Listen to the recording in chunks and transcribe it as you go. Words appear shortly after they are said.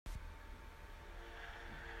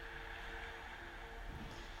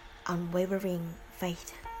unwavering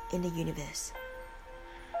faith in the universe.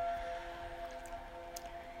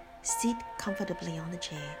 Sit comfortably on the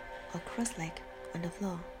chair or cross-legged on the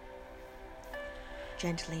floor.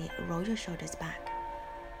 Gently roll your shoulders back.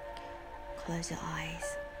 Close your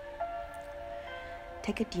eyes.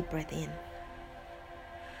 Take a deep breath in.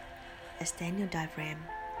 Extend your diaphragm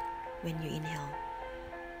when you inhale.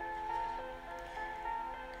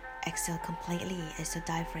 Exhale completely as your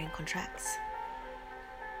diaphragm contracts.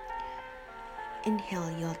 Inhale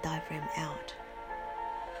your diaphragm out.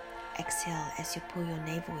 Exhale as you pull your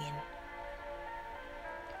navel in.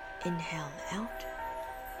 Inhale out.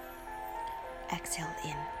 Exhale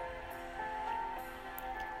in.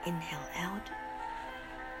 Inhale out.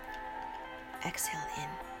 Exhale in.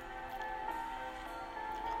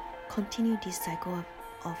 Continue this cycle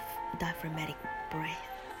of diaphragmatic breath.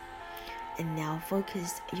 And now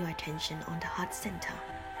focus your attention on the heart center.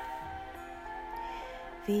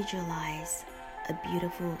 Visualize a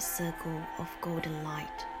beautiful circle of golden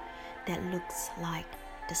light that looks like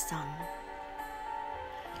the sun.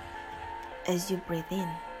 As you breathe in,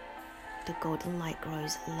 the golden light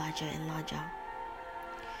grows larger and larger.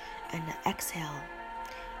 And exhale,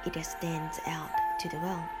 it extends out to the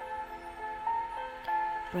world.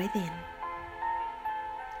 Breathe in.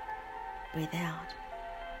 Breathe out.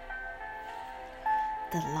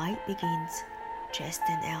 The light begins to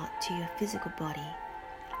extend out to your physical body.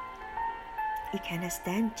 It can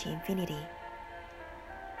extend to infinity.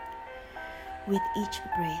 With each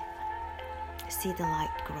breath, see the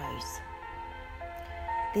light grows.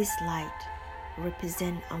 This light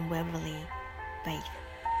represents unwavering faith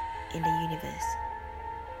in the universe.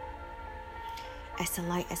 As the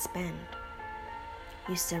light expands,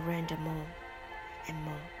 you surrender more and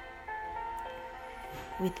more.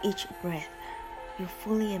 With each breath, you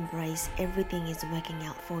fully embrace everything is working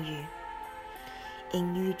out for you,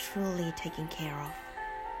 and you truly taken care of.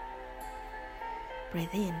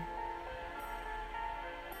 Breathe in.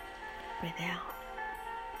 Breathe out.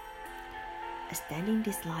 Extending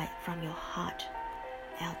this light from your heart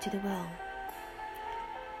out to the world.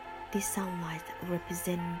 This sunlight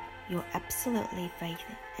represents your absolutely faith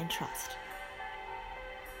and trust.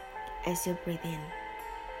 As you breathe in,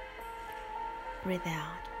 breathe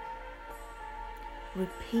out.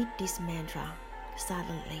 Repeat this mantra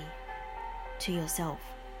silently to yourself.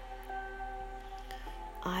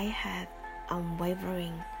 I have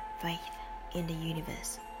unwavering faith in the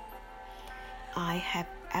universe. I have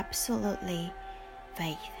absolutely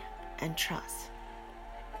faith and trust.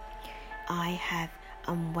 I have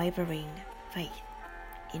unwavering faith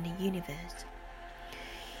in the universe.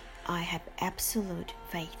 I have absolute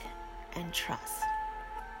faith and trust.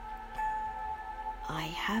 I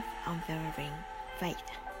have unwavering faith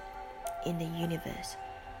in the universe.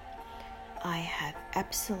 I have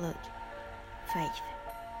absolute faith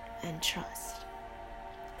and trust.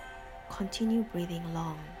 Continue breathing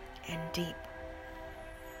long and deep.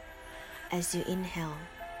 As you inhale,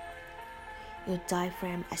 your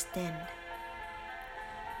diaphragm extends,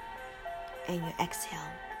 and you exhale,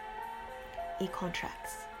 it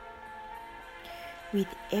contracts. With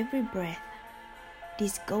every breath,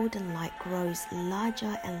 this golden light grows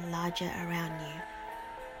larger and larger around you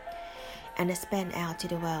and expands out to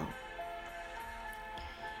the world.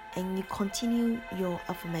 And you continue your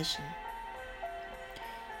affirmation.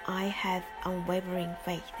 I have unwavering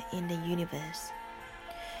faith in the universe.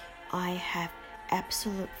 I have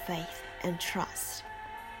absolute faith and trust.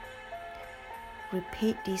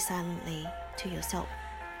 Repeat this silently to yourself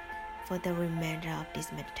for the remainder of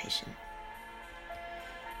this meditation.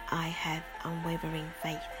 I have unwavering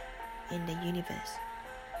faith in the universe.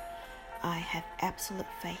 I have absolute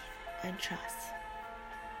faith and trust.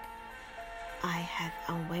 I have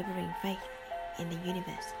unwavering faith in the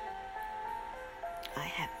universe. I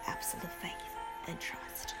have absolute faith and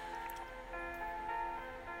trust.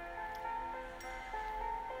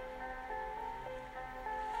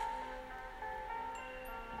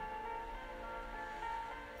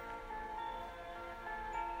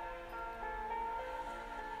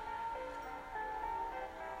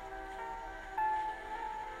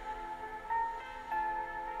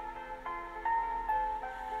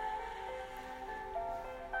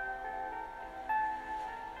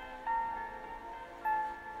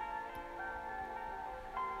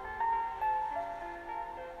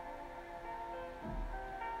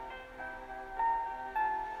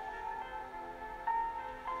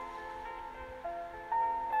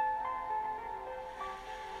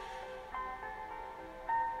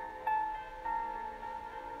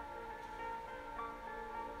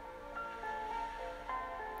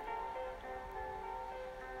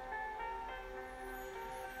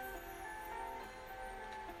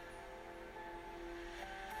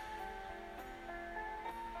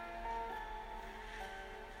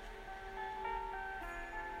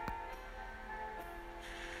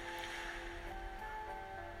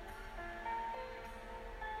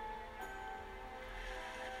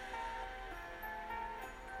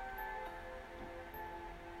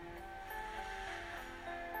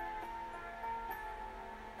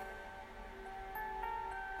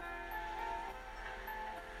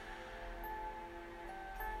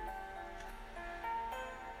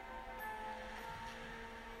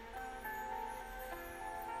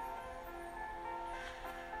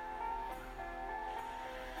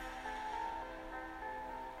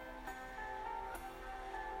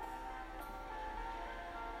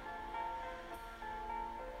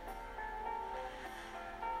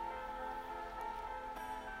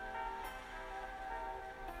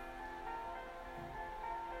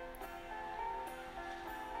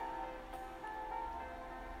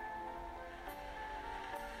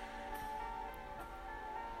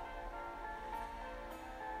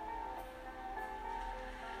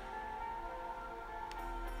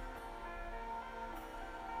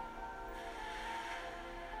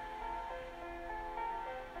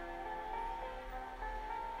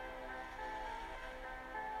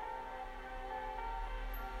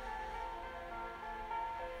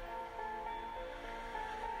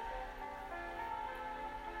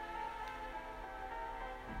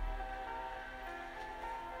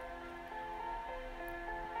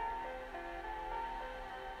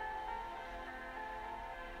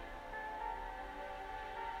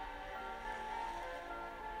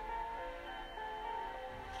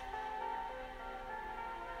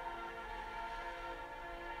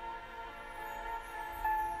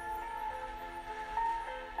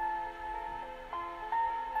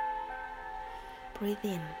 Breathe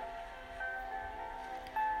in.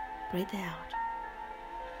 Breathe out.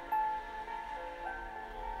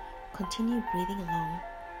 Continue breathing long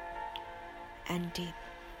and deep.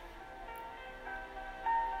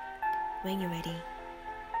 When you're ready,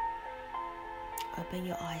 open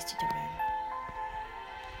your eyes to the room.